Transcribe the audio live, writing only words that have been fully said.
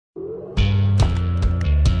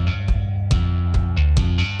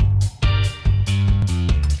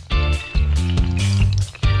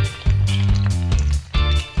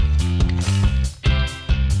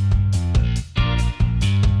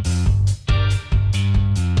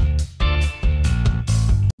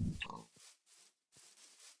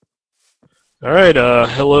Alright,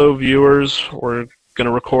 hello viewers. We're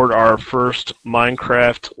gonna record our first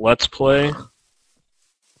Minecraft Let's Play.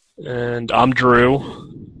 And I'm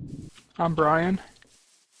Drew. I'm Brian.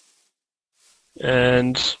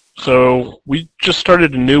 And so we just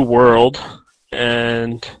started a new world,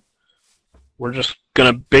 and we're just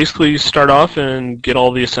gonna basically start off and get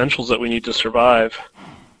all the essentials that we need to survive.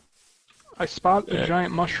 I spot a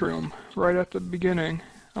giant mushroom right at the beginning.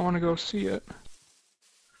 I want to go see it.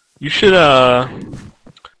 You should,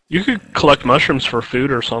 you could collect mushrooms for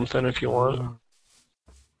food or something if you want.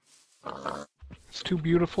 It's too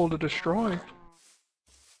beautiful to destroy.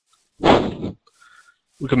 We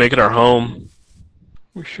could make it our home.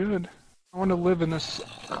 We should. I want to live in this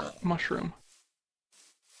mushroom.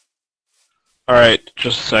 Alright,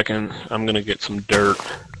 just a second. I'm gonna get some dirt.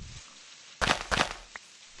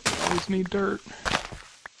 Always need dirt.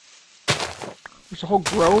 There's a whole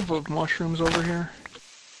grove of mushrooms over here.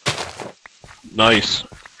 Nice.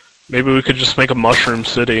 Maybe we could just make a mushroom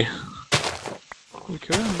city. We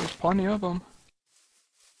could. There's plenty of them.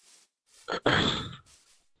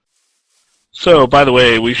 So, by the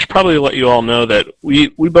way, we should probably let you all know that we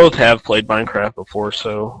both have played Minecraft before,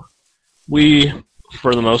 so we,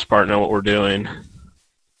 for the most part, know what we're doing.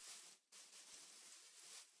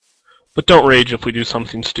 But don't rage if we do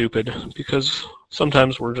something stupid, because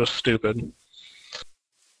sometimes we're just stupid.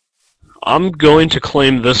 I'm going to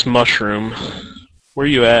claim this mushroom. Where are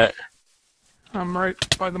you at? I'm right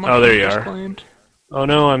by the mushroom. Oh, there you just are. claimed. Oh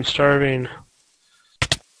no, I'm starving.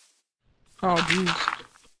 Oh, jeez.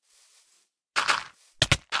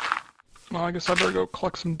 Well, I guess I better go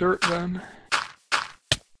collect some dirt then.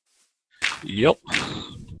 Yep.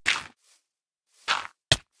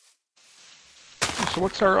 So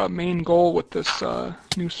what's our main goal with this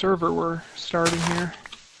new server we're starting here?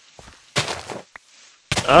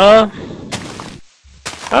 I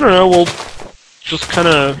don't know, we'll just kind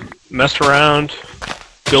of mess around,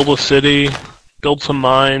 build a city, build some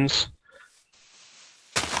mines.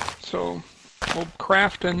 So, we'll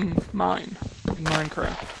craft and mine in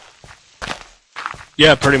Minecraft.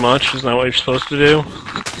 Yeah, pretty much. Isn't that what you're supposed to do?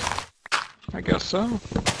 I guess so.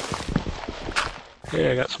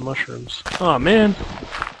 Hey, I got some mushrooms. Oh man,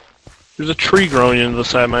 there's a tree growing into the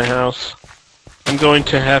side of my house. I'm going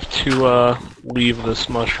to have to leave this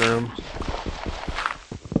mushroom.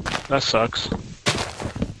 That sucks.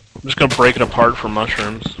 I'm just gonna break it apart for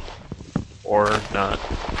mushrooms. Or not.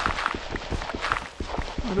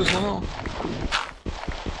 Might as well.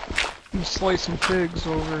 I'm gonna slay some pigs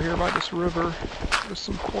over here by this river. There's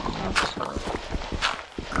some coconuts.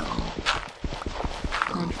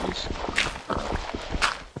 Oh jeez.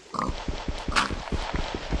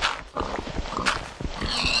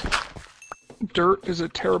 Dirt is a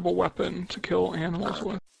terrible weapon to kill animals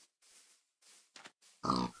with.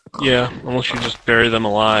 Yeah, unless you just bury them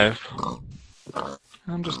alive.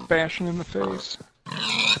 I'm just bashing in the face.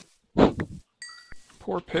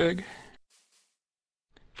 Poor pig.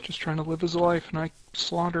 Just trying to live his life and I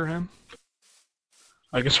slaughter him.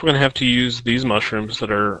 I guess we're gonna have to use these mushrooms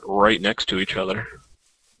that are right next to each other.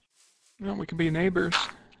 Well, we can be neighbors.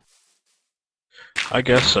 I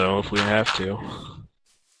guess so, if we have to.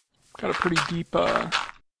 Got a pretty deep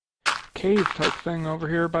cave type thing over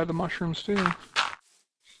here by the mushrooms too.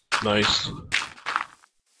 Nice.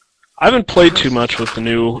 I haven't played too much with the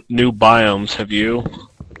new biomes, have you?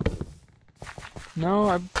 No,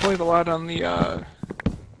 I've played a lot on the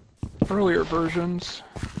earlier versions.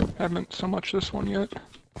 Haven't so much this one yet.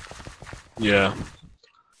 Yeah.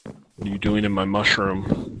 What are you doing in my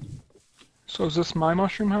mushroom? So is this my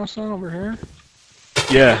mushroom house then over here?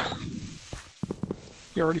 Yeah.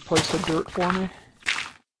 You already placed the dirt for me?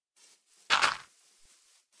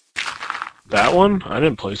 That one? I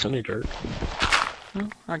didn't place any dirt. Well,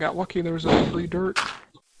 I got lucky there was a free dirt.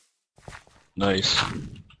 Nice.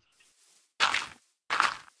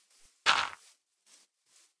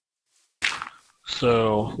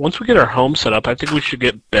 So, once we get our home set up, I think we should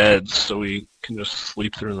get beds so we can just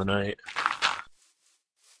sleep through the night.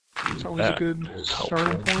 It's always a good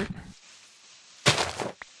starting point.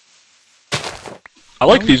 I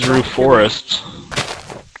like these roof forests.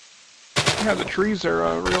 Yeah, the trees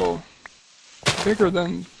are real bigger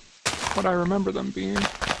than what I remember them being.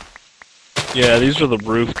 Yeah, these are the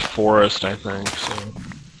roofed forest, I think, so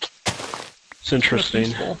it's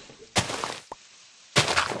interesting.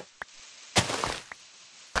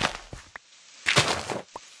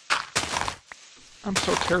 I'm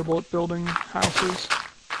so terrible at building houses.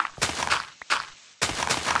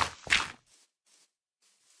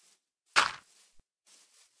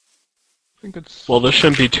 I think it's... Well, this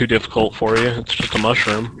shouldn't be too difficult for you. It's just a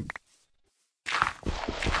mushroom.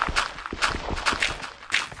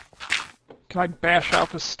 Can I bash out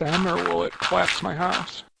the stem, or will it collapse my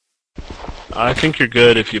house? I think you're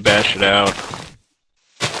good if you bash it out.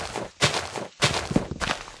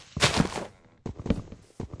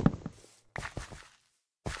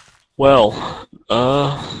 Well,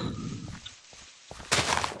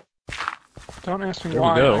 Don't ask me there we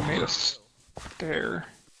why go. I made a stair.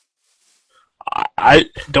 I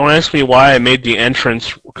don't ask me why I made the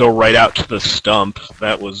entrance go right out to the stump.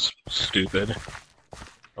 That was stupid.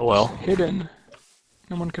 Oh well. It's hidden.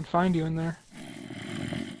 No one can find you in there.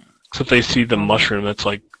 Except they see the mushroom that's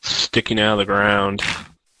like sticking out of the ground.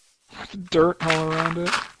 With dirt all around it.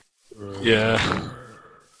 Yeah.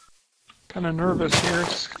 Kind of nervous here.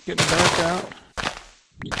 It's getting dark out.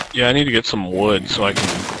 Yeah, I need to get some wood so I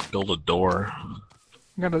can build a door.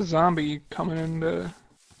 We got a zombie coming into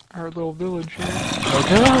our little village here. Oh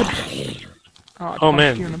god! Oh, I Oh punched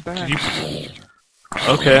man, you in the back. did you...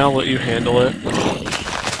 Okay, I'll let you handle it.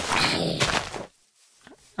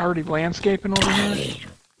 Already landscaping over here?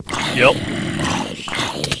 Yep.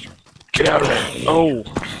 Get out of there. Oh,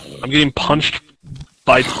 I'm getting punched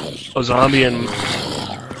by a zombie and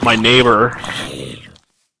my neighbor.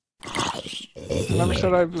 I never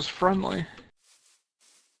said I was friendly.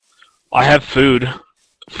 I have food.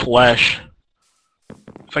 Flesh.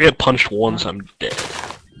 If I get punched once, I'm dead.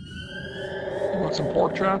 You want some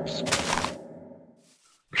pork chops?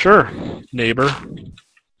 Sure, neighbor.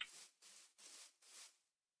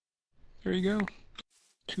 There you go.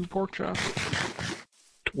 2 pork chops.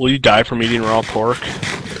 Will you die from eating raw pork?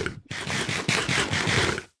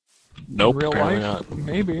 Nope, Real apparently life? not.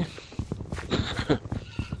 Maybe.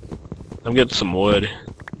 I'm getting some wood.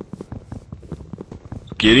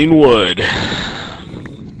 Getting wood.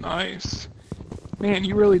 Nice. Man,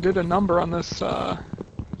 you really did a number on this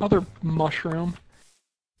other mushroom.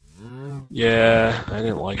 Yeah, I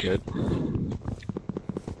didn't like it.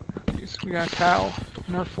 Jeez, we got a cow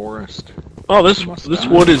in our forest. Oh, this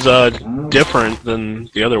wood is different than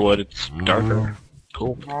the other wood. It's darker.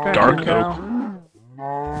 Cool. Back Dark here, oak.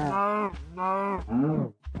 cow.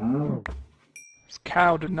 This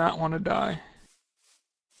cow did not want to die.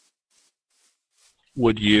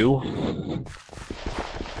 Would you?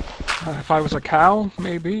 If I was a cow,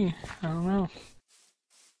 maybe. I don't know.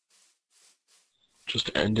 Just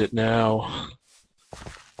end it now.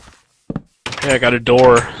 Hey, I got a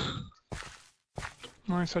door.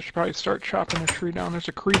 Nice, I should probably start chopping a tree down. There's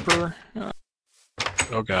a creeper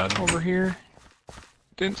Oh god. over here.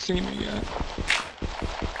 Didn't see me yet.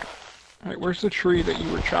 Alright, where's the tree that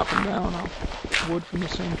you were chopping down? Wood from the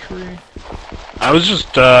same tree. I was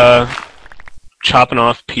just chopping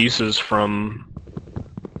off pieces from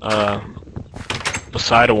the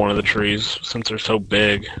side of one of the trees since they're so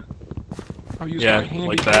big. I'll use Yeah, my handy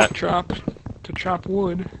like that. pork chop to chop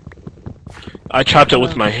wood. I chopped it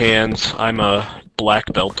with my hands. I'm a black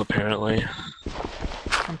belt apparently.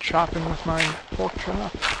 I'm chopping with my pork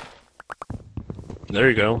chop. There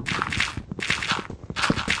you go.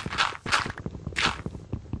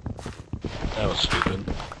 That was stupid.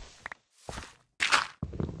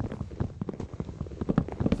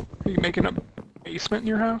 Are you making a basement in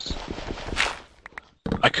your house?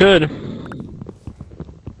 I could.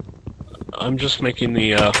 I'm just making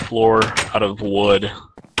the floor out of wood.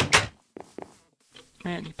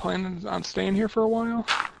 Man, you planning on staying here for a while?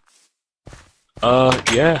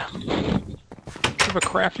 Yeah. Do you have a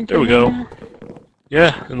crafting There we table go. in here?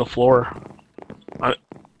 Yeah, in the floor.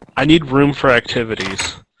 I need room for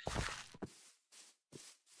activities.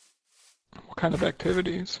 What kind of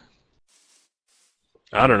activities?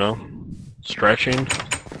 I don't know. Stretching.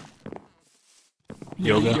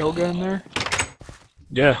 You need Yoga. yoga in there?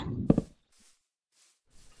 Yeah.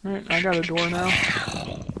 Alright, I got a door now.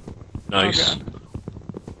 Nice. Oh, God.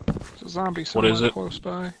 There's a zombie What somewhere is it? close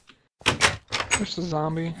by. There's a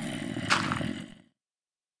zombie.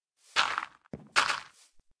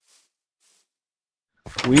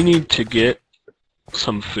 We need to get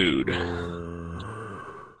some food.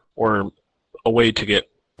 Or a way to get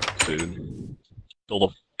food. Build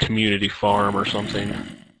a community farm or something.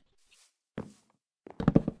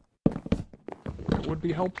 That would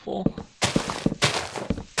be helpful.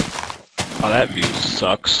 Oh, that view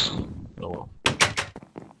sucks. Oh well.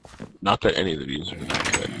 Not that any of the views are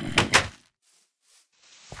that good.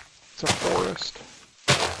 It's a forest.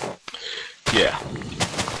 Yeah.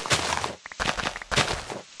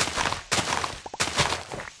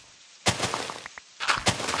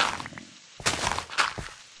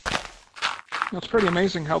 It's pretty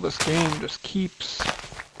amazing how this game just keeps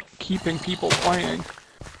keeping people playing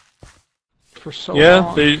for so long.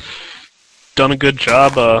 Yeah, they've done a good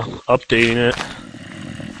job updating it.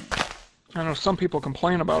 I know some people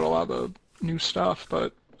complain about a lot of the new stuff,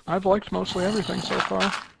 but I've liked mostly everything so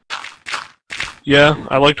far. Yeah,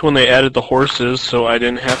 I liked when they added the horses, so I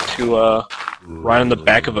didn't have to ride on the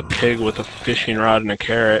back of a pig with a fishing rod and a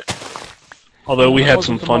carrot. Although we had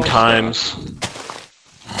some fun times.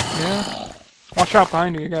 Yeah. Watch out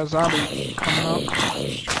behind you, you got a zombie coming up.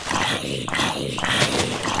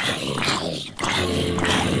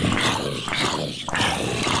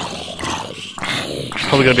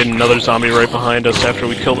 Probably gonna be another zombie right behind us after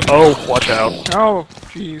we killed. Oh, watch out! Oh,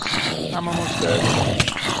 jeez, I'm almost dead.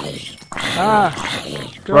 Ah,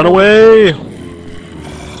 go. Run away!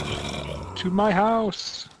 To my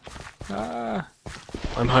house. Ah.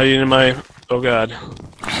 I'm hiding in my. Oh god!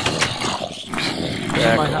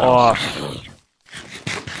 Back off!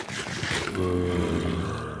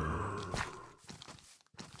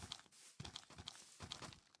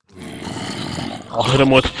 I'll hit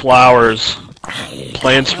him with flowers.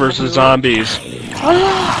 Plants versus zombies.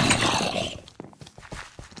 Ah!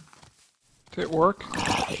 Did it work?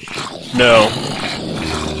 No.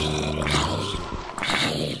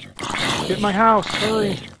 Get my house,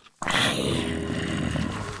 hurry!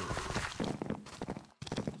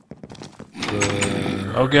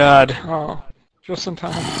 Oh god. Oh, just in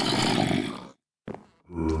time.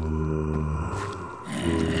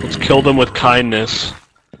 Let's kill them with kindness.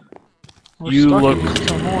 We're You stuck look in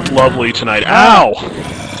some more. lovely tonight. Ow!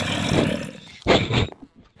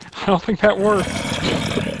 I don't think that worked.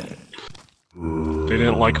 They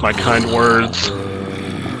didn't like my kind words.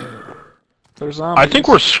 There's zombies. I think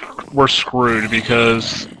we're screwed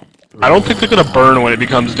because I don't think they're gonna burn when it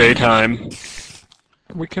becomes daytime.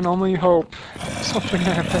 We can only hope something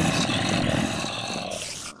happens.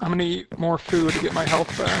 I'm gonna eat more food to get my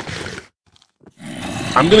health back.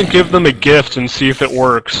 I'm gonna give them a gift and see if it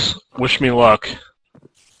works. Wish me luck.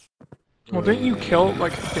 Well, didn't you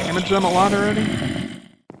damage them a lot already?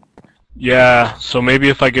 Yeah, so maybe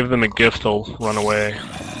if I give them a gift, they'll run away.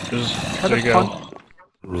 There you go.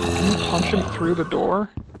 Can you punch him through the door?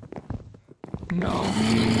 No.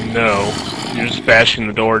 No, you're just bashing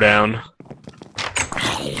the door down.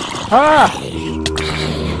 Ah!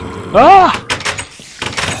 Ah!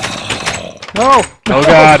 No! Oh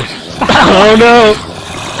god! Oh no!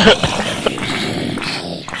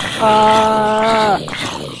 Ah!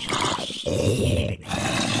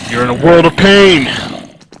 You're in a world of pain!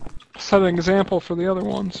 Set an example for the other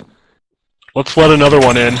ones. Let's let another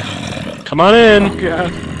one in. Come on in! Oh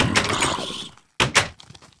god.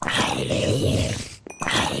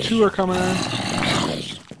 2 are coming in.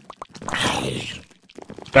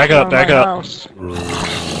 Back up, back up. House.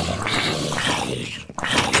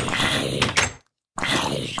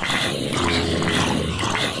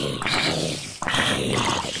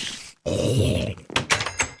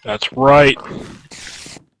 That's right.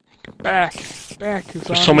 Back.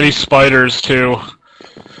 There's so many spiders, too.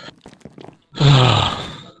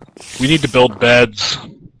 We need to build beds.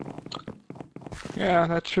 Yeah,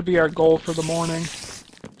 that should be our goal for the morning.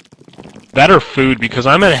 That or food, because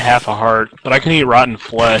I'm at half a heart, but I can eat rotten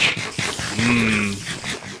flesh. Mmm.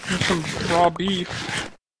 There's some raw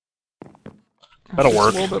beef. That'll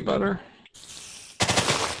work. A little bit better.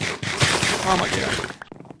 Oh my god.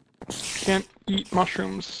 Can't eat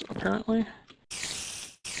mushrooms, apparently.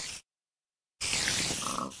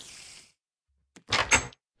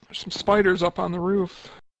 There's some spiders up on the roof.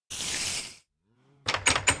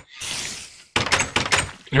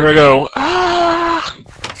 Here I go. Ah!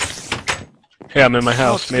 Hey, I'm in my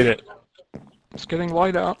house. Made it. It's getting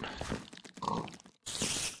light out.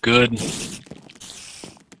 Good.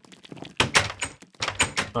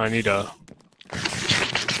 I need a...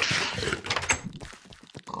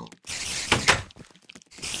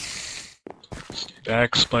 Stay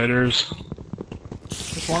back, spiders.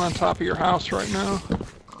 There's one on top of your house right now.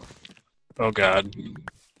 Oh god.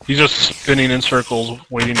 He's just spinning in circles,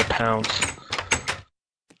 waiting to pounce.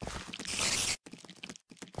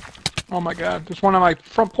 Oh my god, there's one on my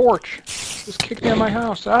front porch. Just kicked me out of my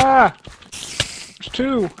house. Ah! There's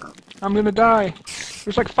 2. I'm gonna die.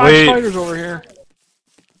 There's like 5 spiders over here.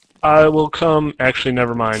 I will come... Actually,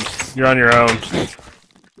 never mind. You're on your own.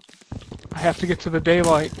 I have to get to the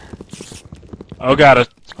daylight. Oh god, a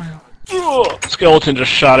skeleton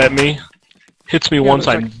just shot at me. Hits me once,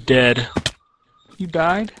 I'm dead. You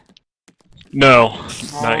died? No,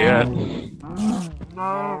 not yet.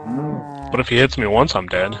 But if he hits me once, I'm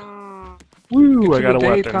dead. Woo, I got a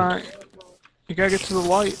weapon. You gotta get to the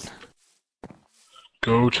light.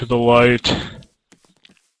 Go to the light.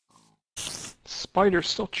 Spider's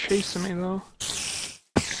still chasing me, though.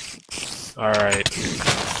 Alright.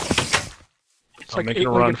 It's I'm like making a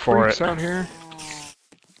run for it. out here.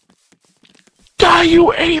 Die! Ah,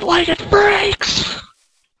 you eight-legged freaks! I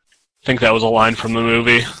think that was a line from the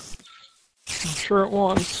movie. I'm sure it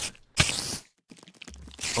was.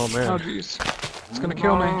 Oh man. Oh jeez. It's gonna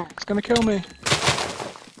kill me. It's gonna kill me.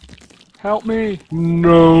 Help me.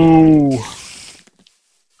 No.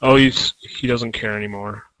 Oh, he doesn't care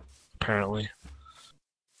anymore, apparently.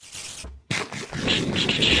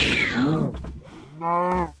 You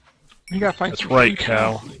gotta fight. That's right,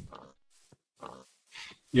 Cal.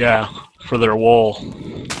 Yeah, for their wool.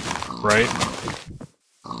 Right?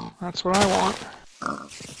 That's what I want.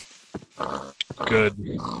 Good.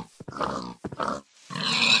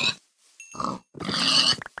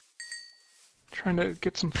 Trying to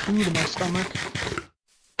get some food in my stomach.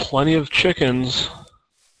 Plenty of chickens.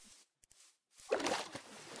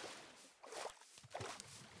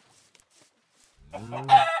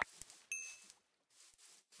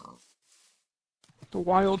 The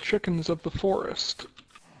wild chickens of the forest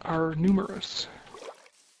are numerous.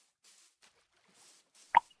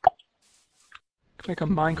 Could make a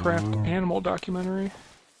Minecraft animal documentary.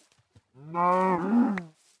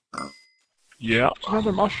 Yeah.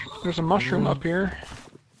 There's a mushroom up here.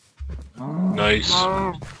 Nice.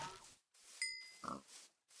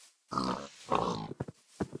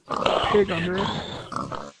 Pig under it.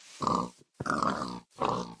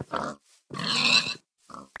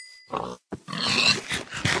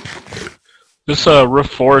 This roof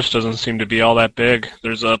forest doesn't seem to be all that big.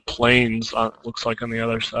 There's plains, looks like, on the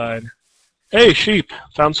other side. Hey, sheep!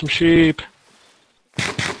 Found some sheep.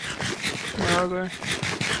 Where are they?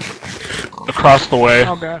 Across the way.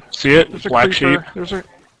 Oh god. See it? There's a Black creeper. sheep.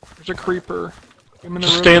 There's a creeper.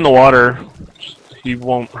 Just stay in the water. He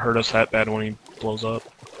won't hurt us that bad when he blows up.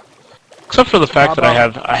 Except for the fact that I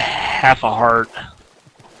have a half a heart.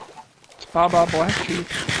 It's Baba Black Sheep.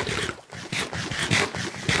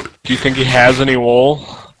 Do you think he has any wool?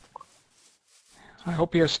 I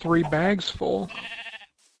hope he has 3 bags full.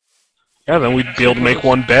 Yeah, then we'd be able to make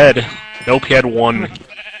one bed. Nope, he had one.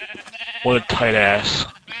 What a tight ass.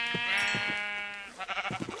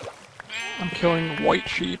 I'm killing white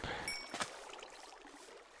sheep.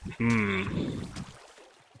 Hmm.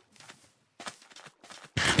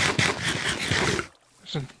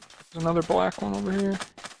 There's another black one over here.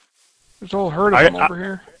 There's a whole herd of them over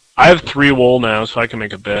here. I have 3 wool now, so I can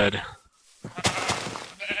make a bed.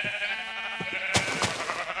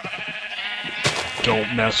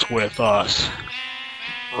 Don't mess with us.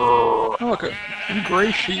 Oh, look, a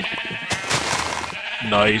gray sheep.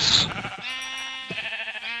 Nice.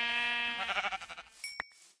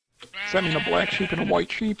 Does that mean a black sheep and a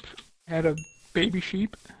white sheep had a baby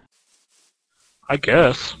sheep? I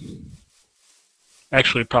guess.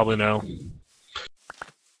 Actually, probably no.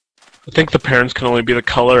 I think the parents can only be the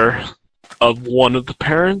color of one of the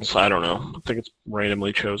parents. I don't know. I think it's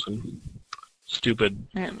randomly chosen. Stupid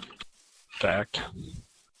fact.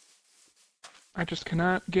 I just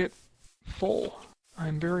cannot get full.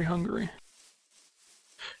 I'm very hungry.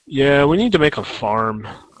 Yeah, we need to make a farm.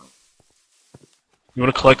 You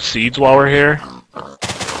want to collect seeds while we're here? I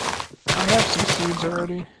have some seeds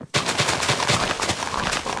already.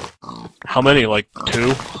 How many? Like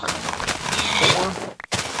 2? 4.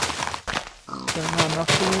 Is that not enough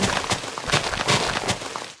for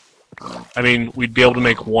you? I mean, we'd be able to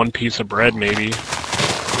make 1 piece of bread, maybe.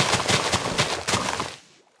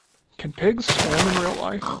 Can pigs swim in real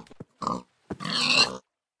life?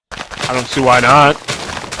 I don't see why not.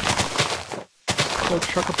 So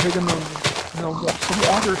chuck a pig in some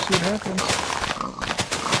water, see what happens.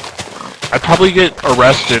 I'd probably get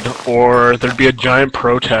arrested, or there'd be a giant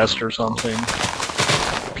protest or something.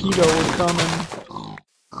 PETA would come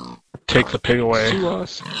and take the pig away. Sue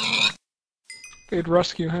us. They'd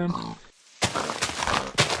rescue him.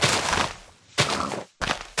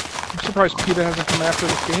 I'm surprised PETA hasn't come after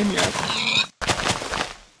this game yet.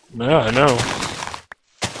 Yeah, I know.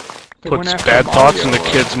 Puts bad thoughts into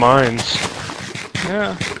kids' minds.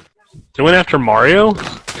 Yeah. They went after Mario?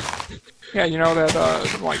 Yeah, you know that,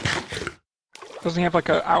 like, doesn't he have like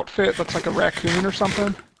an outfit that's like a raccoon or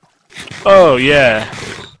something? Oh, yeah.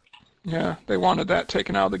 Yeah, they wanted that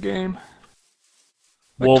taken out of the game.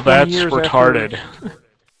 Like well, that's retarded.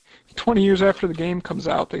 20 years after the game comes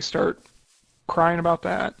out, they start crying about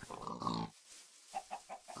that.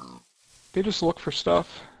 They just look for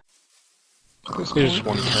stuff. They just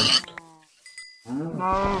want attention.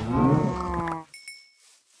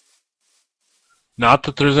 Not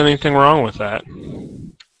that there's anything wrong with that.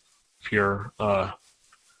 If you're a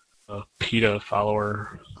PETA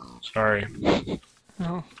follower, sorry.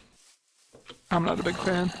 No, I'm not a big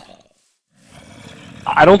fan.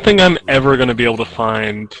 I don't think I'm ever going to be able to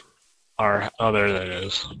find Oh, there that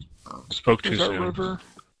is. Spoke too There's our soon. river.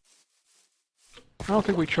 I don't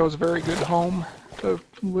think we chose a very good home to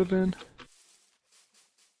live in.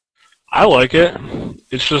 I like it.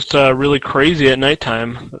 It's just really crazy at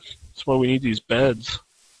nighttime. That's why we need these beds.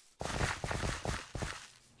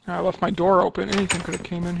 I left my door open. Anything could have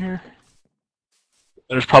came in here.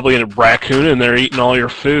 There's probably a raccoon in there eating all your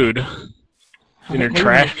food in your Leave me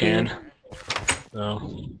trash food. can.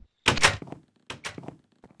 No.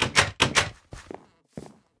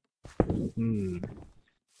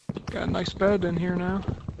 Got a nice bed in here now.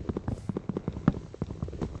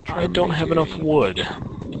 I don't have enough wood.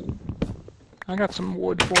 I got some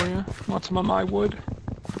wood for you. Want some of my wood?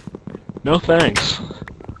 No thanks.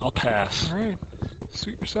 I'll pass. Alright.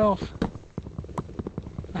 Suit yourself.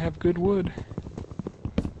 I have good wood.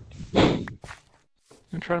 I'm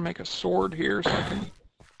gonna try to make a sword here so I can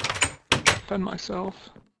defend myself.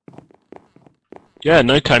 Yeah, at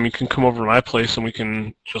nighttime you can come over to my place and we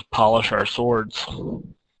can just polish our swords.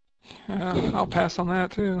 I'll pass on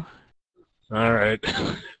that too. Alright.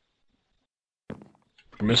 You're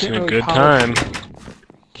missing Can't a really good polish. time.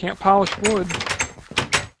 Can't polish wood.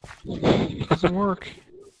 Doesn't work.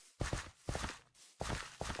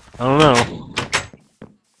 I don't know.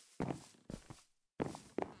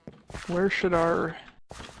 Where should our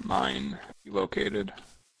mine be located?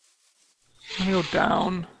 I'm gonna go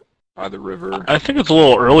down by the river. I think it's a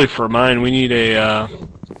little early for mine. We need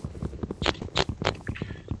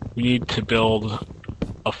we need to build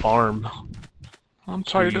a farm. I'm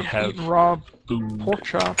tired of have eating raw food. pork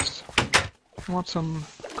chops. I want some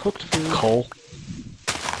cooked food. Coal.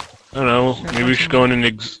 I don't know. Yeah, Maybe we should go in an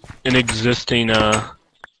existing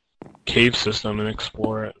cave system and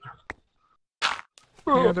explore it.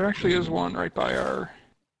 Yeah, there actually is one right by our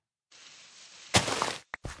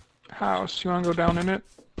house. You wanna go down in it?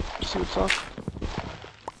 See what's up?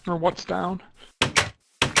 Or what's down?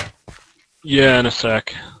 Yeah, in a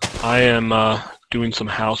sec. I am doing some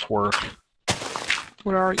housework.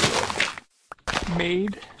 What are you?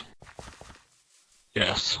 Maid?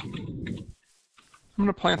 Yes. I'm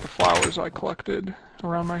gonna plant the flowers I collected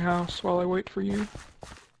around my house while I wait for you.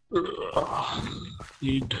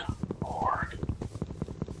 Need more.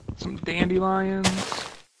 Some dandelions.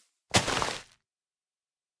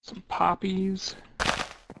 Some poppies.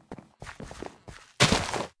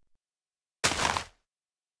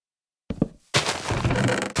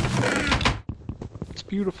 It's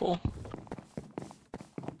beautiful.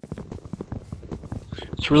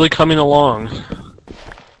 It's really coming along.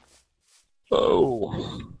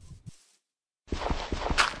 Oh.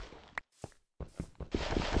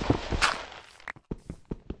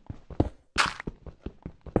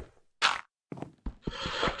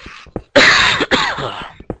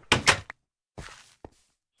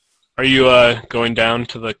 Are you going down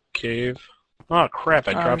to the cave? Oh crap,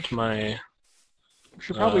 I dropped my... We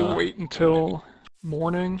should probably wait until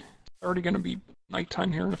morning. It's already gonna be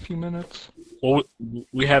nighttime here in a few minutes. Well,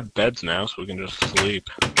 we have beds now, so we can just sleep.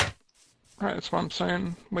 Alright, that's what I'm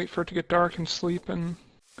saying. Wait for it to get dark and sleep and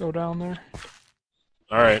go down there.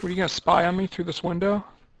 Alright. What, are you gonna spy on me through this window? Is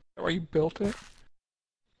that why you built it?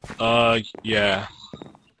 Yeah.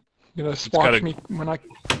 You gonna watch me when I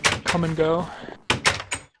come and go?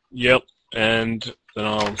 Yep, and then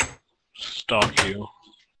I'll stalk you.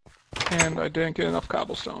 And I didn't get enough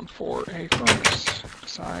cobblestone for a furnace,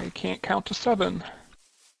 because I can't count to 7.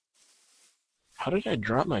 How did I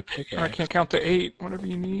drop my Or pickaxe? I can't count to 8, whatever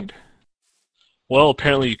you need. Well,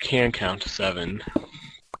 apparently you can count to 7.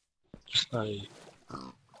 Just not 8.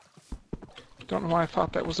 Don't know why I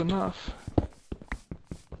thought that was enough.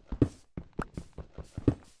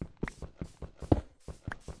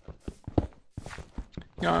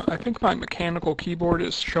 Yeah, I think my mechanical keyboard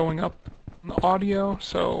is showing up in the audio,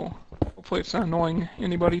 so hopefully it's not annoying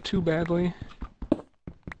anybody too badly.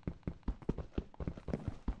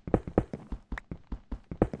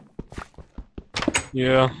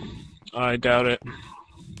 Yeah, I doubt it.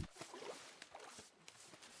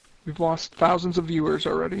 We've lost thousands of viewers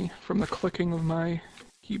already from the clicking of my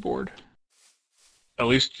keyboard. At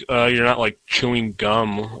least you're not like chewing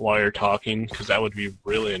gum while you're talking, because that would be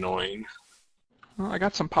really annoying. Well, I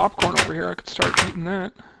got some popcorn over here. I could start eating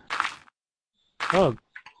that. Oh.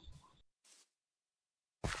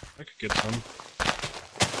 I could get some.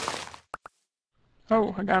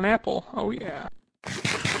 Oh, I got an apple. Oh yeah.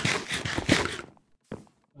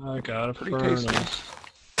 I got a Pretty furnace. tasty.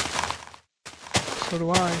 So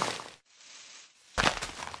do I.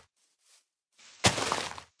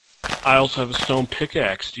 I also have a stone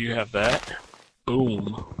pickaxe. Do you have that?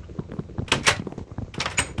 Boom.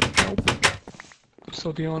 Nope.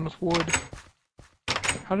 Still dealing with wood.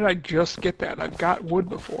 How did I just get that? I've got wood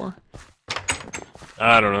before.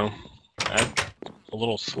 I don't know. I'm a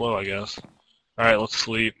little slow, I guess. Alright, let's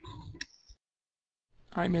sleep.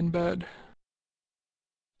 I'm in bed.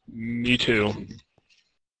 Me too.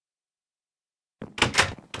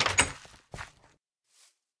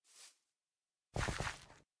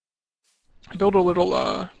 I built a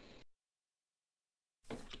little,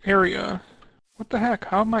 area. What the heck?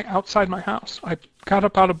 How am I outside my house? I got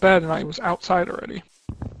up out of bed and I was outside already.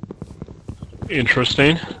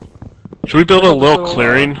 Interesting. Should we build a little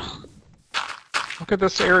clearing? Look at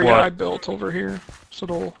this area What? I built over here. This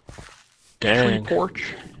little Dang. tree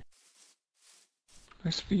porch.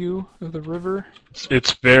 Nice view of the river.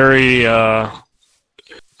 It's very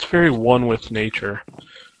one with nature.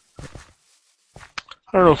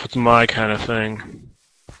 I don't know if it's my kind of thing.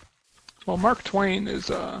 Well, Mark Twain is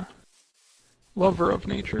a lover of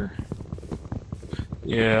nature.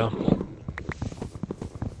 Yeah.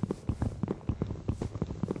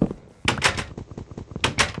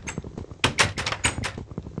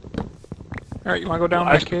 Alright, you wanna go down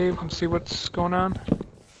that cave and see what's going on?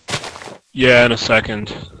 Yeah, in a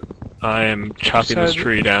second. I am chopping this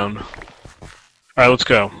tree down. Alright, let's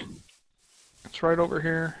go. It's right over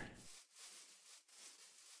here.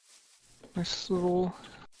 Nice little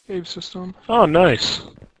cave system. Oh, nice.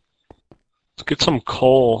 Let's get some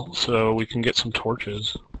coal so we can get some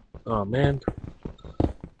torches. Oh, man.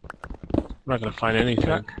 I'm not gonna find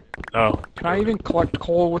anything. Oh. Can I even collect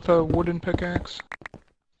coal with a wooden pickaxe?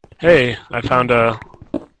 Hey, I found a...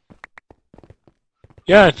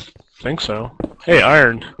 Yeah, I think so. Hey,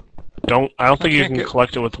 iron. I don't think you can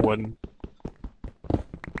collect it with wooden.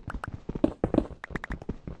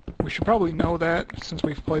 We should probably know that since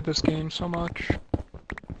we've played this game so much.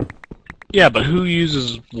 Yeah, but who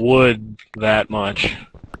uses wood that much?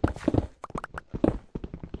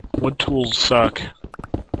 Wood tools suck.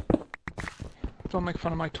 Don't make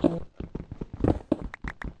fun of my tool.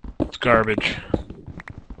 It's garbage.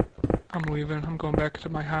 I'm leaving. I'm going back to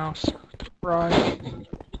my house to fry.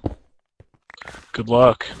 Good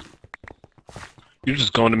luck. You're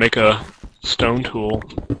just going to make a stone tool.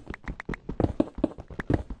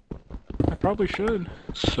 I probably should.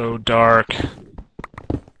 So dark.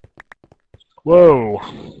 Whoa!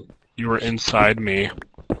 You were inside me.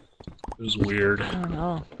 It was weird. I don't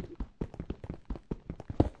know.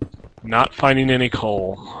 Not finding any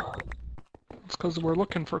coal. It's because we're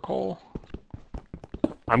looking for coal.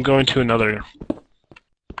 I'm going to another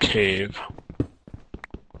cave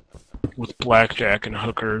with blackjack and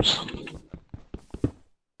hookers.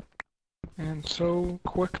 And so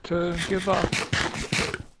quick to give up.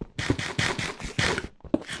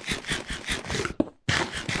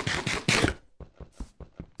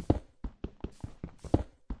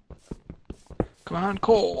 Come on,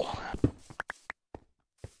 coal.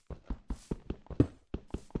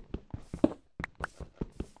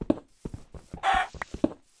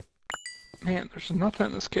 Man, there's nothing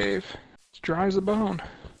in this cave. It's dry as a bone.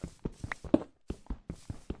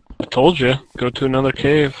 I told you, go to another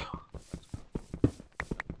cave.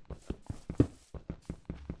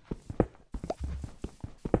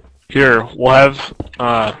 Here, we'll have...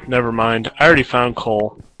 never mind. I already found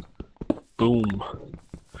coal. Boom.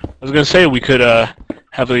 I was gonna say we could,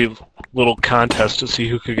 have a little contest to see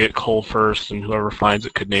who could get coal first, and whoever finds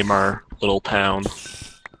it could name our little town.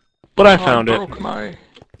 But I found it.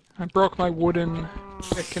 I broke my wooden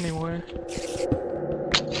pick anyway.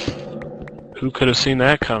 Who could have seen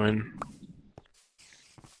that coming?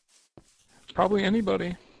 Probably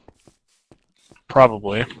anybody.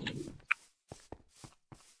 Probably.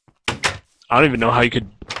 I don't even know how you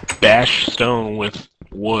could bash stone with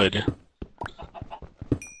wood.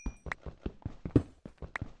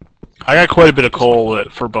 I got quite a bit of coal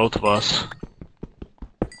for both of us.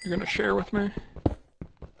 You're gonna share with me?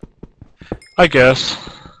 I guess.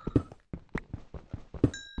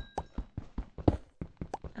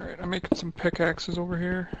 Alright, I'm making some pickaxes over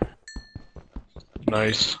here.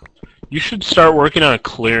 Nice. You should start working on a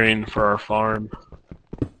clearing for our farm.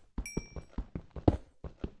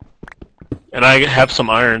 And I have some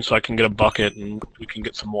iron so I can get a bucket and we can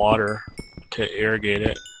get some water to irrigate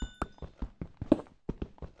it.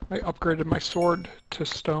 I upgraded my sword to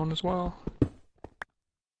stone as well.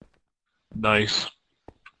 Nice.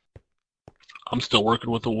 I'm still working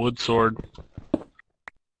with a wood sword.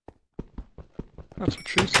 That's what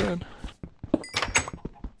she said.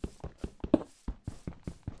 I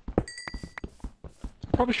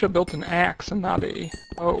probably should have built an axe and not a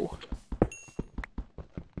bow.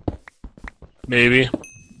 Maybe.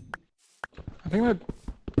 I think I'd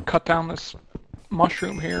cut down this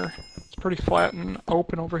mushroom here. It's pretty flat and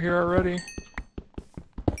open over here already.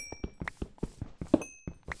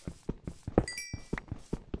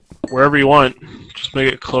 wherever you want. Just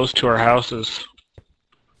make it close to our houses.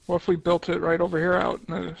 What if we built it right over here out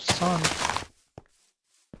in the sun?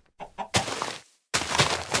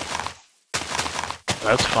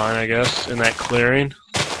 That's fine, I guess, in that clearing.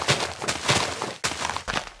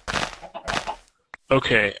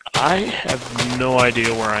 Okay, I have no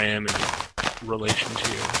idea where I am in relation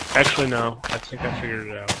to you. Actually, no, I think I figured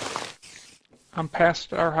it out. I'm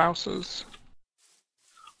past our houses.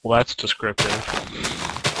 Well, that's descriptive.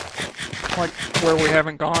 Like, where we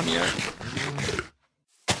haven't gone yet.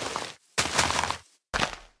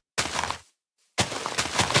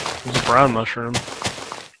 There's a brown mushroom.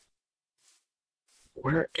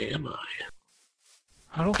 Where am I?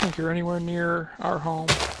 I don't think you're anywhere near our home.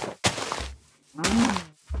 Do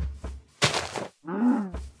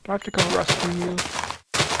I have to come rescue you?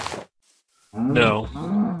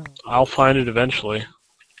 No. I'll find it eventually.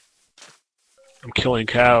 I'm killing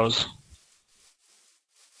cows.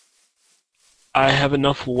 I have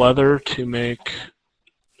enough leather to make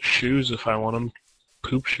shoes if I want them.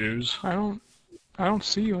 Poop shoes. I don't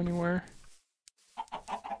see you anywhere.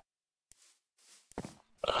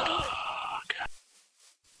 God.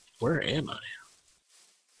 Where am I?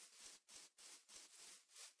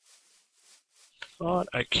 Thought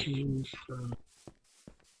I came from...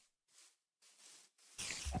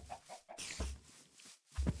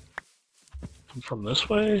 I'm from this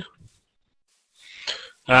way?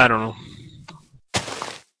 I don't know.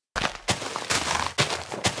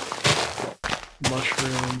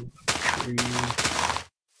 Mushroom, tree...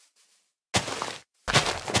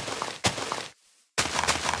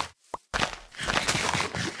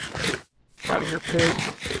 Out of here, pig.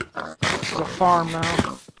 This is a farm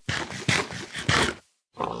now.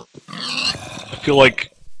 I feel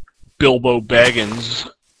like Bilbo Baggins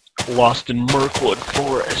lost in Mirkwood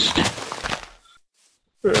Forest.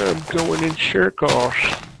 I'm going in circles.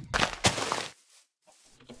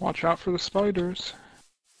 Watch out for the spiders.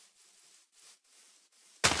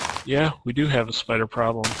 Yeah, we do have a spider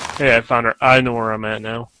problem. Hey, I found her. I know where I'm at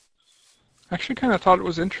now. I actually kind of thought it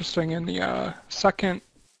was interesting in the second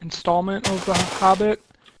installment of The Hobbit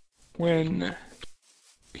when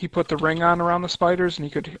he put the ring on around the spiders and he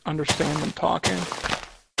could understand them talking.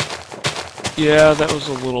 Yeah, that was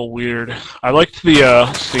a little weird. I liked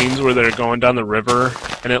the scenes where they're going down the river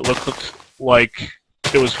and it looked like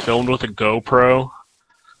it was filmed with a GoPro.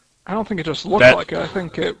 I don't think it just looked like it. I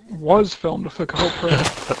think it was filmed with a GoPro.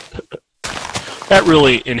 That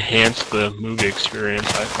really enhanced the movie experience,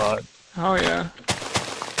 I thought. Oh yeah.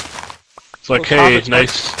 It's like, hey,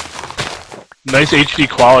 nice HD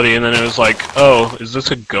quality, and then it was like, oh, is this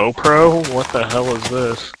a GoPro? What the hell is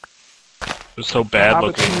this? It was so bad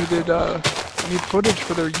looking. Hobbits need footage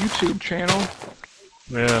for their YouTube channel.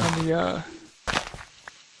 Yeah. And yeah,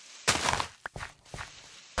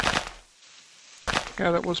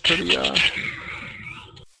 that was pretty interesting.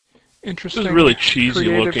 It was really cheesy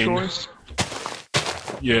creative looking. Choice.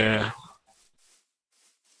 Yeah.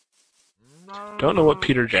 Don't know what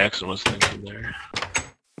Peter Jackson was thinking there.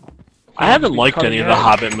 I haven't liked any of the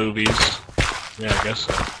Hobbit movies. Yeah, I guess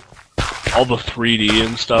so. All the 3D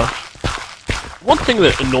and stuff. One thing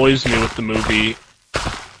that annoys me with the movie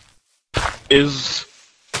is...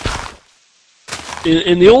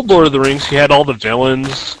 In the old Lord of the Rings, you had all the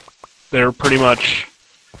villains. They were pretty much...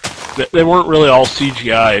 They weren't really all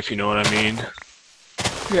CGI, if you know what I mean.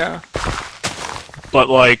 Yeah. But,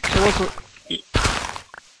 like...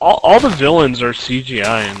 All the villains are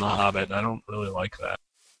CGI in The Hobbit. I don't really like that.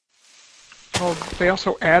 Well, they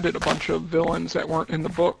also added a bunch of villains that weren't in the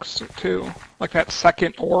books, too. Like that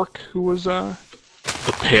second orc who was, The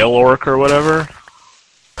Pale Orc or whatever?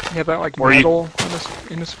 He had that, like, metal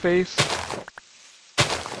in his face.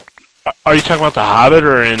 Are you talking about The Hobbit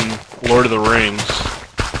or in Lord of the Rings?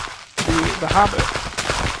 The Hobbit.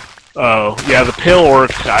 Oh, yeah, the Pale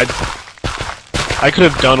Orc, I could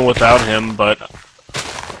have done without him, but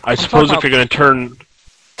I suppose if you're going to turn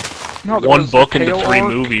one book into 3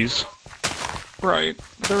 movies... Right.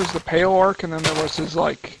 There was the Pale Orc, and then there was his,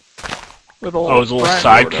 like, little... Oh, his little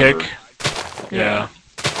sidekick? Yeah.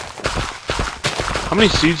 How many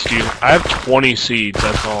seeds do you... I have 20 seeds,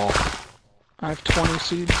 that's all. I have 20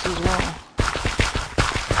 seeds as well.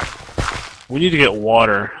 We need to get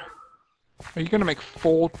water. Are you going to make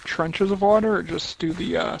full trenches of water, or just do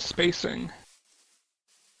the, spacing?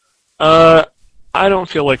 I don't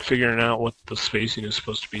feel like figuring out what the spacing is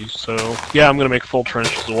supposed to be, so... Yeah, I'm going to make full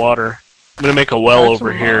trenches of water. I'm going to make a well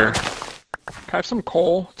over here. Can I have some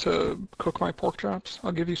coal to cook my pork chops?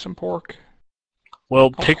 I'll give you some pork. Well,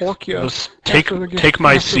 take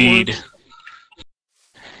my seed.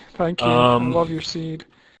 Thank you. I love your seed.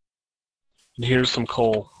 And here's some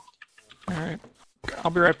coal. Alright.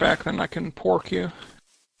 I'll be right back, then I can pork you.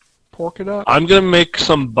 Pork it up. I'm gonna make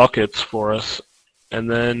some buckets for us, and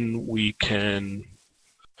then we can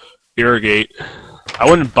irrigate. I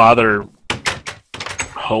wouldn't bother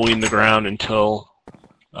hoeing the ground until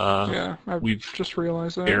Yeah, we've just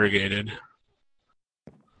realized that. irrigated.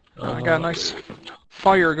 I got a nice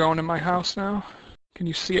fire going in my house now. Can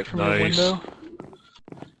you see it from your Nice. window?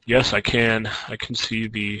 Yes, I can. I can see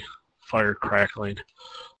the fire crackling.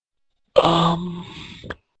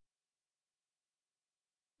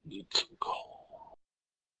 Need some coal.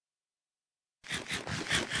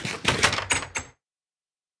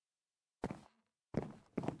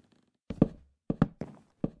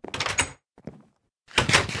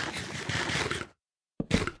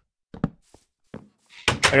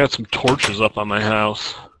 I got some torches up on my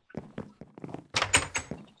house.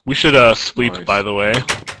 We should sleep, Nice. by the way.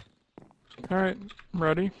 Alright, I'm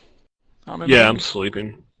ready. I'm in Yeah, bed. I'm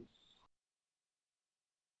sleeping.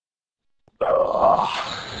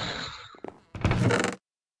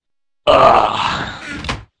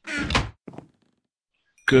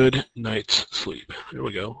 Good night's sleep. Here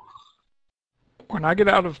we go. When I get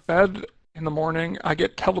out of bed in the morning, I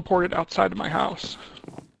get teleported outside of my house.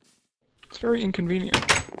 It's very inconvenient.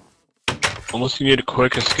 Unless you need a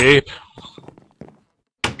quick escape.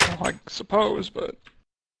 Well, I suppose, but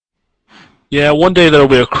Yeah, one day there'll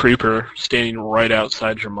be a creeper standing right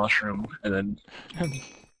outside your mushroom, and then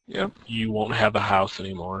yep. you won't have a house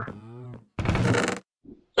anymore.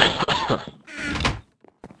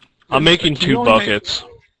 I'm making Can you 2 only make- buckets.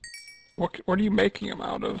 What are you making them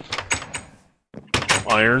out of?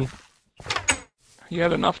 Iron. You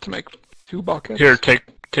had enough to make 2 buckets? Here, take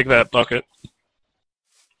that bucket.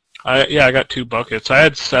 I got 2 buckets. I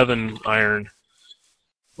had 7 iron.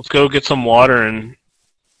 Let's go get some water and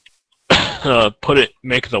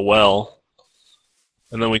make the well,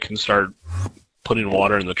 and then we can start putting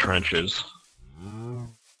water in the trenches.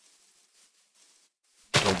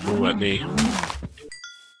 Don't boo at me.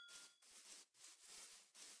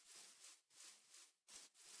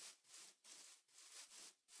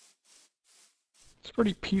 It's a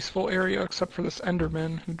pretty peaceful area, except for this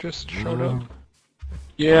Enderman who just showed up.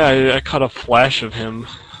 Yeah, I caught a flash of him.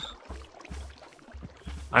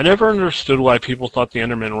 I never understood why people thought the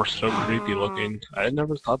Endermen were so creepy looking. I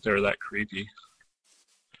never thought they were that creepy.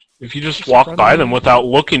 If you just walk by them without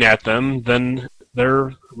looking at them, then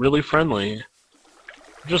they're really friendly.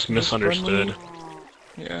 Just misunderstood.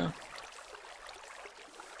 Yeah.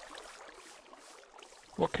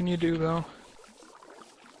 What can you do, though?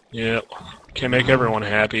 Yep. Can't make everyone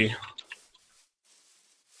happy.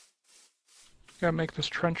 Gotta make this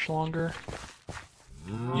trench longer.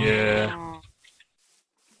 Yeah.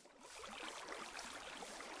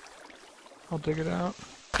 I'll dig it out.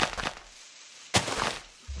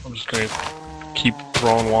 I'm just gonna keep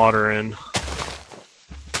throwing water in.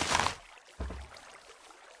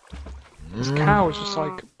 This cow is just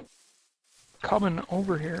like coming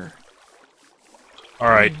over here.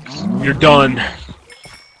 Alright, you're done.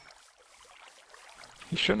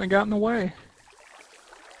 He shouldn't have gotten in the way.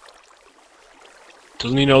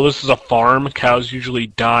 Doesn't he know this is a farm? Cows usually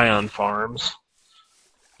die on farms.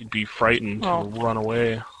 He'd be frightened to run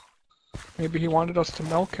away. Maybe he wanted us to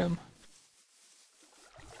milk him.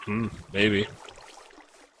 Maybe.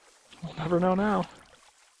 We'll never know now.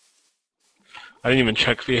 I didn't even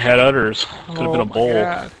check if he had udders. Could have been a bull.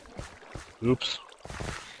 God. Oops.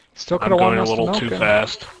 Still could I'm have going wanted a us to little milk too him.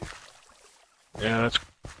 fast. Yeah, that's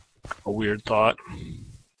a weird thought.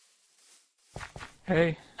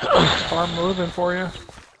 Hey, farm moving for you.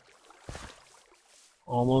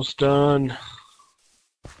 Almost done.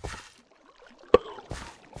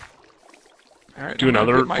 Alright, Do I'm gonna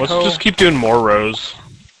another. get my Let's hoe. just keep doing more rows.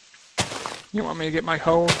 You want me to get my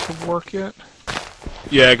hoe to work yet?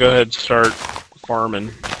 Yeah, go ahead, start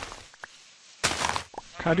farming.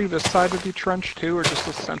 Can I do this side of the trench too, or just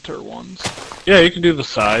the center ones? Yeah, you can do the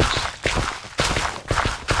sides.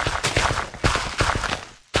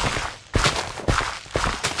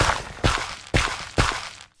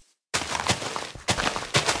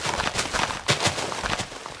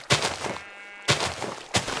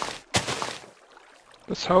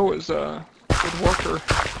 This hoe is a good worker.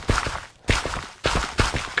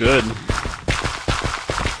 Good.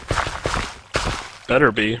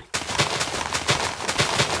 Better be.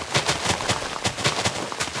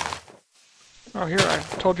 Oh, here, I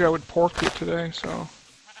told you I would pork you today, so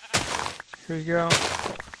here you go.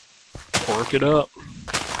 Pork it up. I'm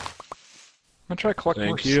gonna try to collect more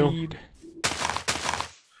Thank you. seed.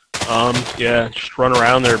 Yeah, just run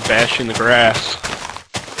around there bashing the grass.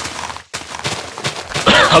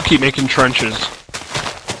 I'll keep making trenches.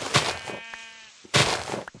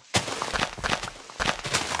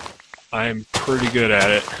 I'm pretty good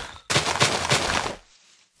at it.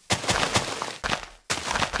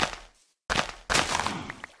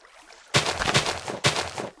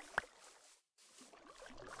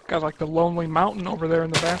 Got like the lonely mountain over there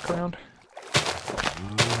in the background.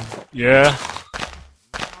 Yeah.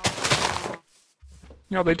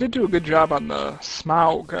 You know, they did do a good job on the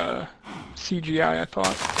Smaug CGI, I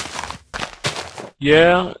thought.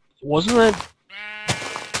 Yeah, wasn't that...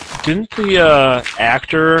 Didn't the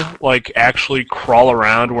actor, like, actually crawl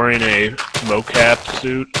around wearing a mocap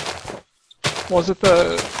suit? Was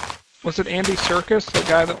it Andy Serkis, the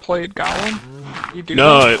guy that played Gollum?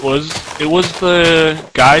 No, it was the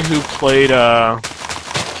guy who played,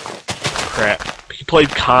 crap. He played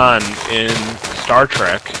Khan in Star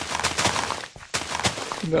Trek.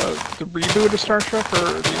 The reboot of Star Trek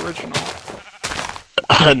or the original?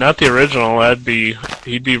 Not the original.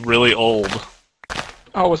 He'd be really old.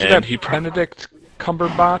 Oh, was it that Benedict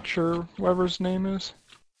Cumberbatch or whatever his name is?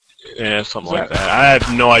 Yeah, something like that. I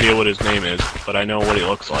have no idea what his name is, but I know what he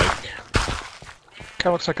looks like. Kind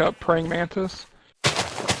of looks like a praying mantis.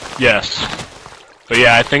 Yes. But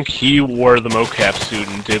yeah, I think he wore the mocap suit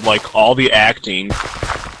and did like all the acting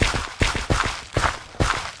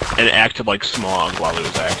and acted like Smaug while he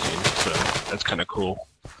was acting, so that's kind of cool.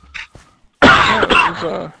 Yeah, it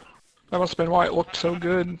was, that must have been why it looked so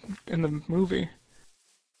good in the movie.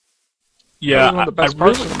 Yeah, that was one of the best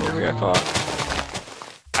parts of the movie, I thought.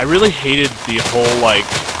 I really hated the whole like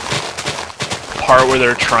part where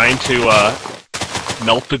they're trying to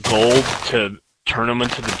melt the gold to turn them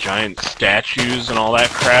into the giant statues and all that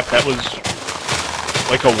crap. That was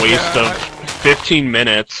like a waste of 15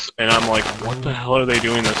 minutes, and I'm like, what the hell are they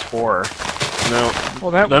doing this for? No.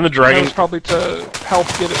 Well, then the dragon... that was probably to help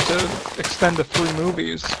get it to extend to 3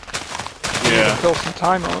 movies. Yeah. Fill some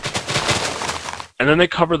time up. And then they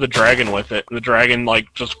cover the dragon with it, and the dragon,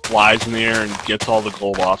 like, just flies in the air and gets all the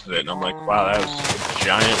gold off of it, and I'm like, wow, that was a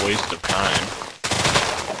giant waste of time.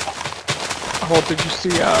 Well, did you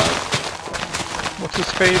see, what's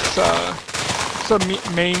his face, what's the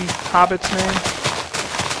main Hobbit's name?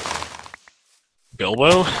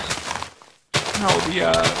 Bilbo? No,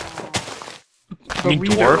 the leader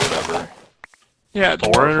dwarf? or whatever. Yeah,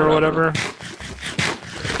 Thorin or whatever?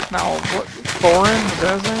 No, what, Thorin? Is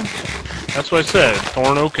that his name? That's what I said,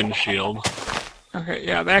 Thorin Oakenshield. Okay,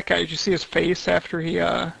 yeah, that guy. Did you see his face after he,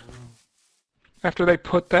 after they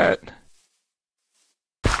put that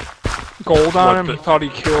gold on him? He thought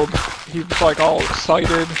he was like all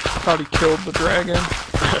excited, thought he killed the dragon.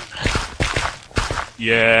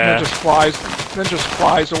 Yeah. And then just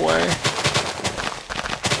flies away.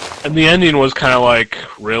 And the ending was kind of like,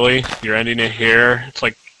 really? You're ending it here? It's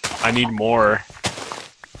like, I need more.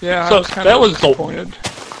 Yeah, so I was kind of disappointed.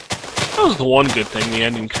 That was the one good thing. The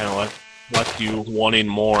ending kind of left you wanting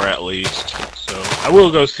more, at least. So I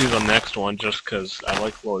will go see the next one just because I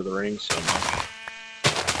like Lord of the Rings so much.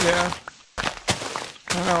 Yeah.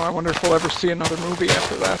 I don't know. I wonder if we'll ever see another movie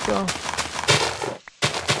after that, though.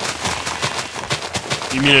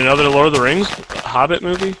 You mean another Lord of the Rings Hobbit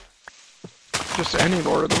movie? Just any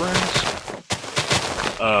Lord of the Rings.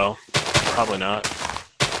 Oh, probably not.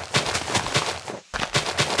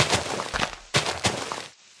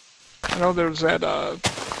 I know there's that other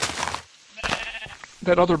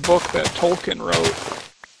book that Tolkien wrote.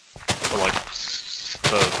 Or like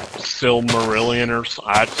the Silmarillion or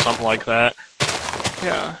something like that.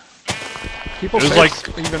 Yeah. People say it's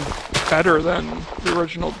even better than the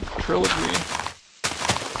original trilogy.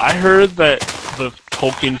 I heard that the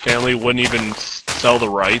Tolkien family wouldn't even sell the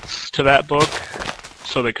rights to that book,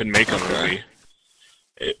 so they could make a movie.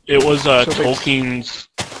 It was Tolkien's...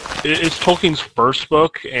 It's Tolkien's first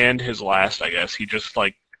book and his last, I guess. He just,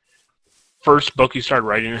 like... First book he started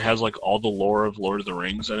writing has, like, all the lore of Lord of the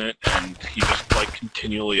Rings in it, and he just, like,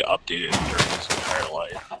 continually updated it during his entire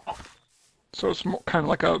life. So it's kind of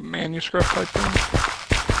like a manuscript type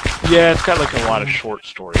thing? Yeah, it's got, like, a lot of short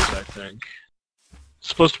stories, I think. It's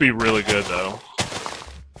supposed to be really good, though.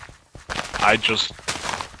 I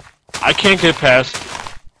can't get past...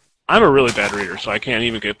 I'm a really bad reader, so I can't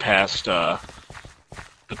even get past, the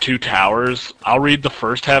Two Towers. I'll read the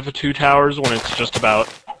first half of Two Towers when it's just about,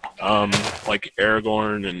 like,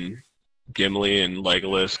 Aragorn and Gimli and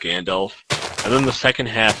Legolas, Gandalf. And then the second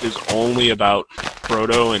half is only about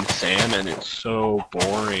Frodo and Sam, and it's so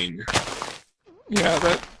boring.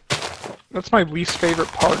 Yeah, that's my least favorite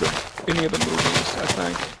part of any of the movies, I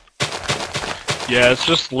think. Yeah, it's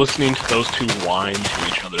just listening to those two whine to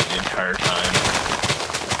each other the entire time.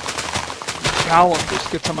 Gollum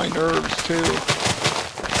just gets on my nerves, too.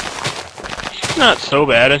 He's not so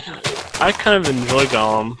bad. I kind of enjoy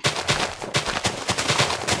Gollum.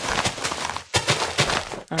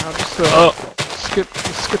 the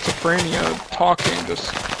schizophrenia talking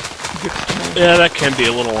just gets to me. Yeah, that can be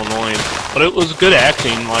a little annoying, but it was good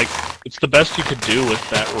acting. Like, it's the best you could do with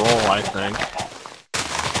that role, I think.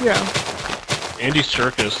 Yeah. Andy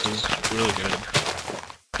Serkis is really good.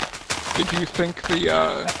 Did you think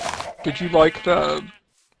did you like the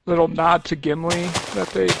little nod to Gimli that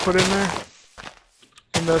they put in there?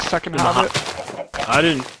 In the second Hobbit? I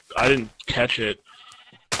didn't catch it.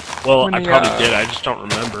 Well, I probably did, I just don't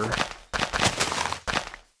remember.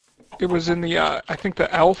 It was in the, I think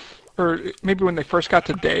the elf, or maybe when they first got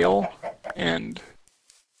to Dale, and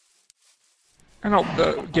I don't know,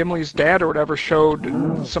 the Gimli's dad or whatever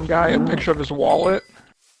showed some guy a picture of his wallet,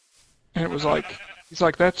 and it was like, he's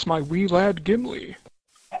like, "That's my wee lad Gimli."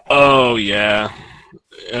 Oh, yeah.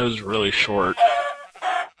 It was really short.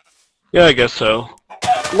 Yeah, I guess so.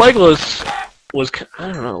 Legolas was,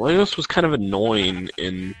 I don't know, Legolas was kind of annoying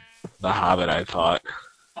in The Hobbit, I thought.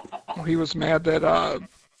 Well, he was mad that,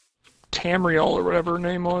 Tamriel, or whatever her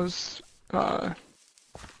name was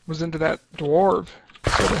into that dwarf,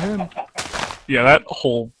 so to him. Yeah, that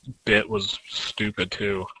whole bit was stupid,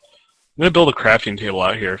 too. I'm gonna build a crafting table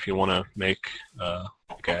out here if you want to make,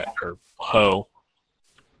 or hoe.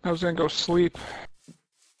 I was gonna go sleep.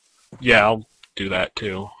 Yeah, I'll do that,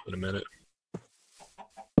 too, in a minute.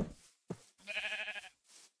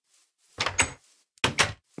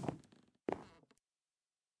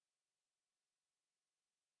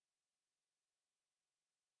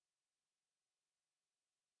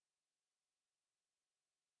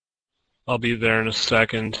 I'll be there in a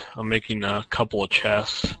second. I'm making a couple of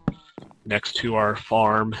chests next to our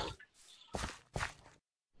farm.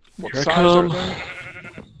 What Here size I come. are they?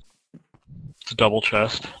 It's a double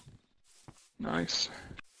chest. Nice.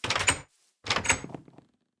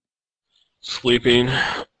 Sleeping.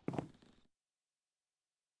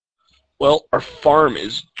 Well, our farm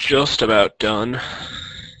is just about done.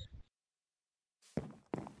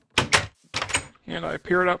 And I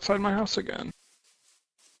appeared outside my house again.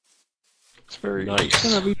 It's very nice. It's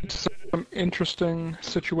gonna lead to some interesting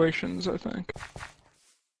situations, I think.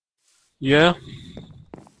 Yeah.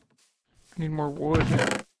 I need more wood.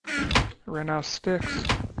 I ran out of sticks.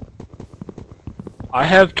 I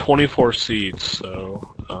have 24 seeds,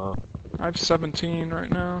 so... I have 17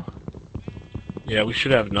 right now. Yeah, we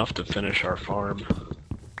should have enough to finish our farm.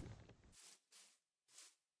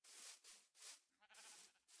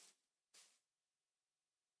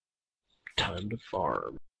 Time to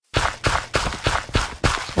farm.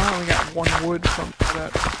 So I only got one wood from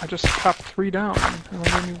that. I just chopped 3 down and only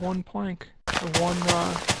gave me 1 plank. Or 1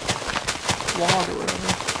 log or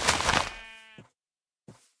whatever.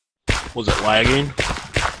 Was it lagging?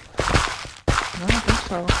 I don't think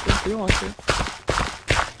so. Didn't feel like it.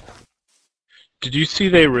 Did you see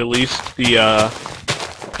they released the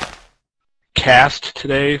cast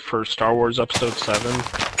today for Star Wars Episode 7?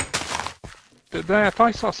 Did they? I thought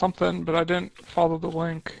I saw something, but I didn't follow the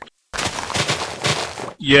link.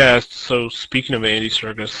 Yeah, so speaking of Andy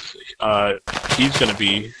Serkis, he's going to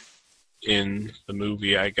be in the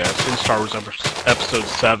movie, I guess, in Star Wars Episode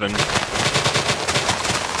 7.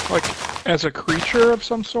 Like, as a creature of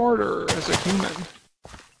some sort, or as a human?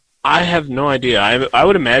 I have no idea. I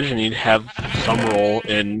would imagine he'd have some role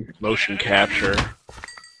in motion capture.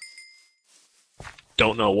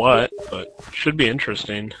 Don't know what, but should be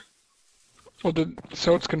interesting. Well,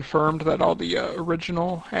 so it's confirmed that all the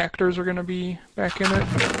original actors are going to be back in it?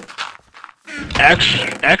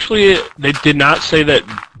 Actually, they did not say that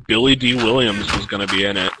Billy D. Williams was going to be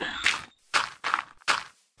in it,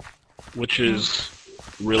 which is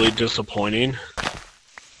really disappointing.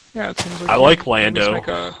 Yeah, it seems like I like Lando.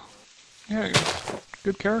 Yeah, he's a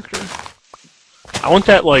good character. I want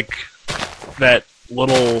that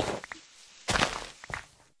little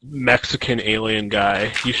Mexican alien guy.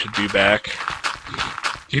 He should be back.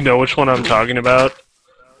 Do you know which one I'm talking about?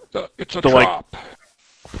 It's a drop.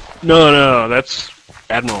 No, that's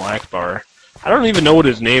Admiral Akbar. I don't even know what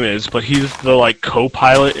his name is, but he's the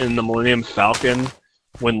co-pilot in the Millennium Falcon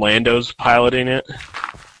when Lando's piloting it.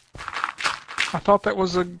 I thought that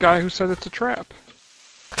was the guy who said it's a trap.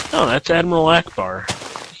 No, that's Admiral Akbar.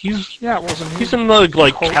 Yeah, it wasn't he. He's in the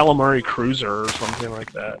calamari cruiser or something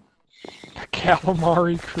like that. A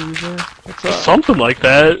calamari cruiser? Something like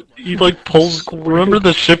that. He pulls. Remember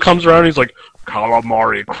the ship comes around. And he's like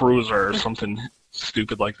calamari cruiser or something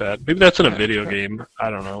stupid like that. Maybe that's in a video game. I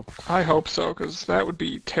don't know. I hope so, because that would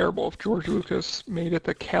be terrible if George Lucas made it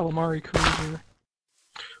the calamari cruiser.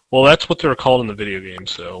 Well, that's what they're called in the video game.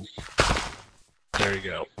 So there you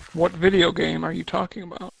go. What video game are you talking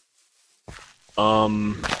about?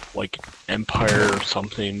 Like Empire or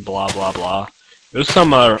something. Blah blah blah. There's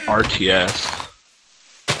some RTS.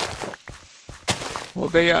 Well,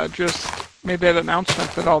 they just made that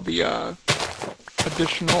announcement that all the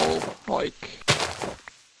additional, like,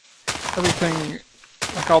 everything,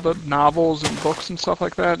 like all the novels and books and stuff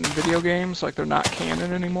like that and video games, like they're not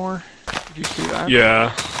canon anymore. Did you see that?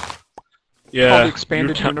 Yeah. Yeah. All the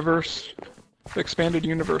expanded universe. The expanded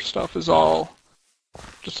universe stuff is all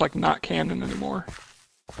just like not canon anymore.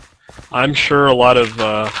 I'm sure a lot of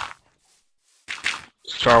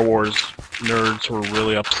Star Wars nerds were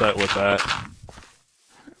really upset with that.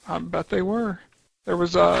 I bet they were. There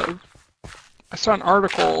was I saw an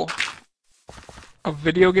article of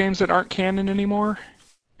video games that aren't canon anymore,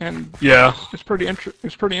 and Yeah. it's pretty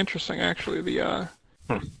interesting actually.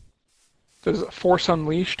 There's Force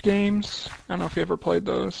Unleashed games. I don't know if you ever played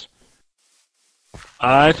those.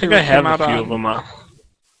 I think They I have came a out few on- of them.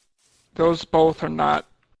 Those both are not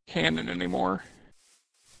canon anymore.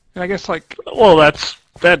 And I guess like, Well, that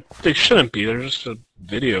they shouldn't be. They're just a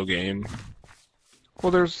video game.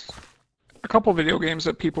 well, there's a couple video games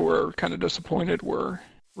that people were kind of disappointed were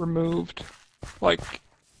removed. Like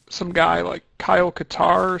some guy like Kyle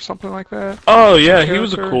Katarr or something like that. Oh yeah, he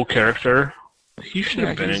was a Character. cool character. He should Yeah,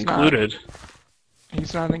 have been he's not included.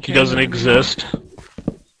 He's not in He doesn't canon exist.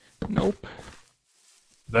 anymore. Nope.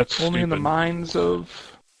 That's Only stupid. in the minds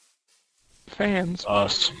of fans.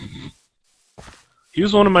 Us. He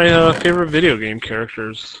was one of my favorite video game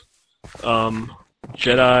characters.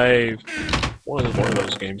 Jedi. What was one of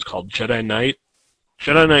those games called? Jedi Knight.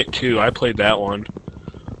 Jedi Knight 2. I played that one.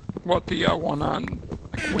 What, the one on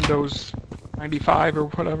like, Windows 95 or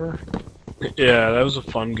whatever? Yeah, that was a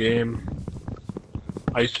fun game.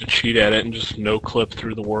 I used to cheat at it and just no clip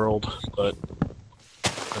through the world, but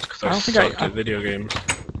that's because I I don't think sucked I- at video games.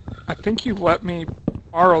 I think you let me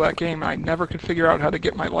borrow that game and I never could figure out how to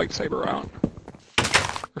get my lightsaber out.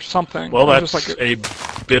 Or something. Well, I that's was just like,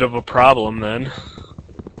 a bit of a problem then.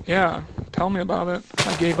 yeah, tell me about it.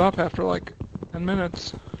 I gave up after like 10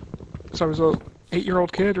 minutes. Because I was a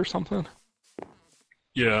 8-year-old kid or something.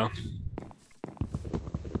 Yeah.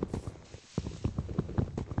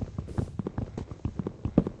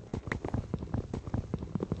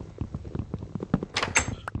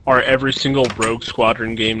 Are every single Rogue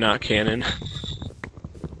Squadron game not canon?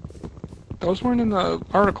 Those weren't in the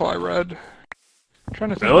article I read. I'm trying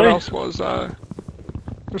to think Really? what else was.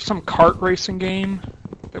 There's some kart racing game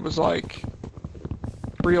that was like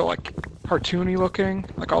real like cartoony looking.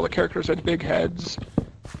 Like all the characters had big heads.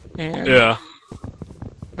 And Yeah.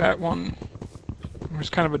 that one was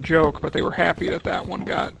kind of a joke, but they were happy that that one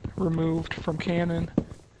got removed from canon.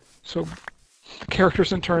 So the characters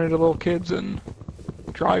can turn into little kids and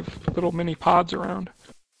drive little mini pods around.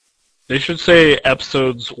 They should say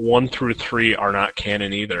episodes 1 through 3 are not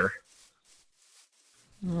canon either.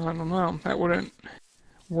 I don't know. That wouldn't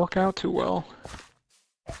work out too well.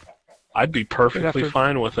 I'd be perfectly to-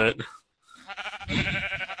 fine with it.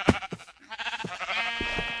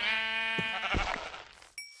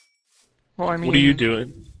 Well, I mean, What are you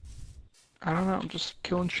doing? I don't know. I'm just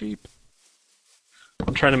killing sheep.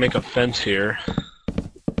 I'm trying to make a fence here.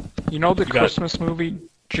 You know the You got- Christmas movie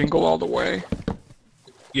Jingle All the Way?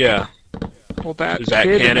 Yeah. Well, that Is that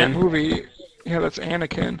kid canon? in that movie, yeah, that's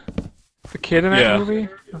Anakin. The kid in that Yeah. movie,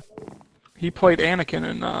 he played Anakin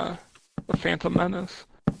in The Phantom Menace.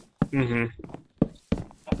 Mm-hmm.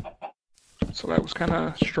 So that was kind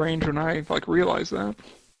of strange when I like realized that.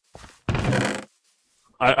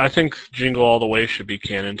 I think Jingle All the Way should be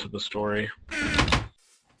canon to the story.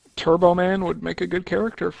 Turbo Man would make a good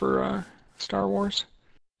character for Star Wars.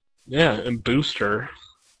 Yeah, and Booster.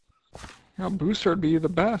 You know, Booster would be the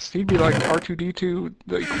best. He'd be like R2-D2,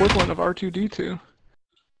 the equivalent of R2-D2.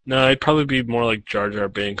 No, it'd probably be more like Jar Jar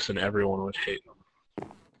Binks and everyone would hate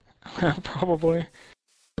him. Probably.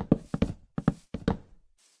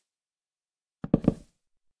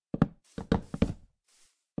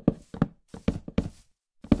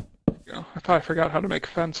 Yeah, I thought I forgot how to make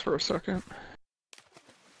fence for a second.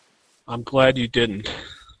 I'm glad you didn't.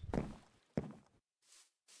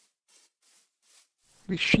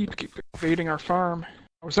 These sheep keep invading our farm.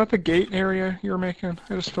 Was that the gate area you were making?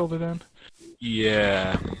 I just filled it in.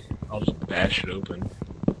 Yeah. I'll just bash it open.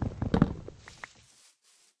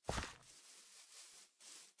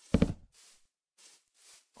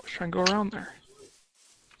 Let's try and go around there.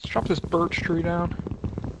 Let's chop this birch tree down.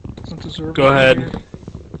 Doesn't deserve Go to be ahead. here.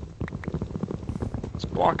 It's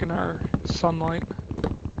blocking our sunlight.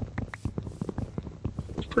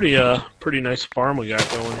 It's pretty nice farm we got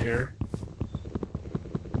going here.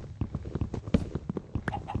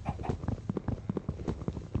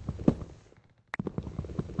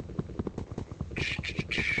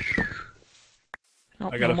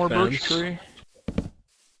 got no a more birch fence. tree.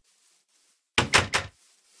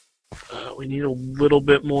 We need a little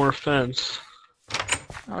bit more fence.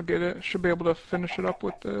 I'll get it. Should be able to finish it up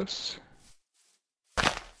with this.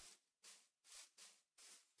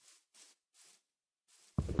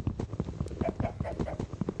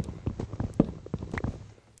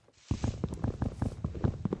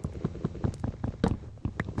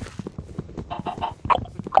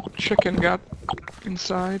 Chicken got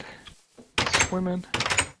inside, swimming.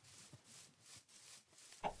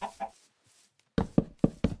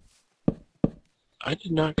 I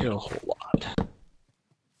did not get a whole lot.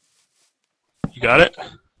 You got it?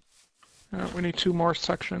 We need 2 more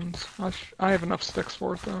sections. I have enough sticks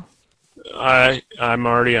for it though. I'm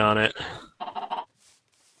already on it.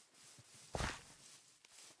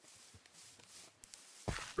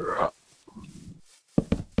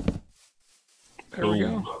 There we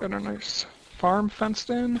go. Got a nice farm fenced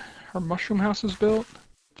in. Our mushroom house is built.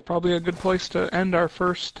 It's probably a good place to end our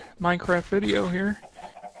first Minecraft video here.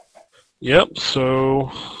 Yep,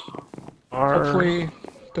 so our Hopefully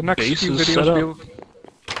the next base few is set videos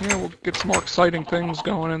up. we'll get some more exciting things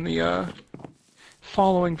going in the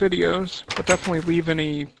following videos. But definitely leave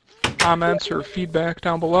any comments or feedback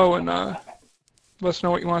down below and let us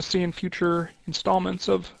know what you want to see in future installments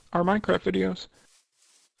of our Minecraft videos.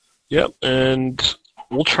 Yep, and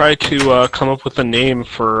we'll try to come up with a name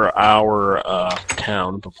for our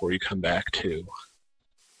town before you come back too.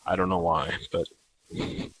 I don't know why, but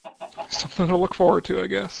Something to look forward to, I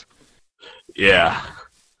guess. yeah.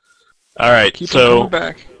 All right, Keep so coming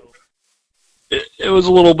back. it was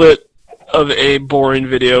a little bit of a boring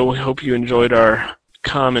video. We hope you enjoyed our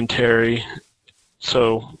commentary.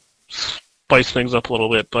 So spice things up a little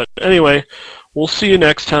bit. But anyway, we'll see you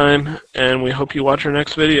next time, and we hope you watch our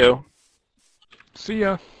next video. See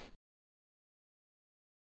ya.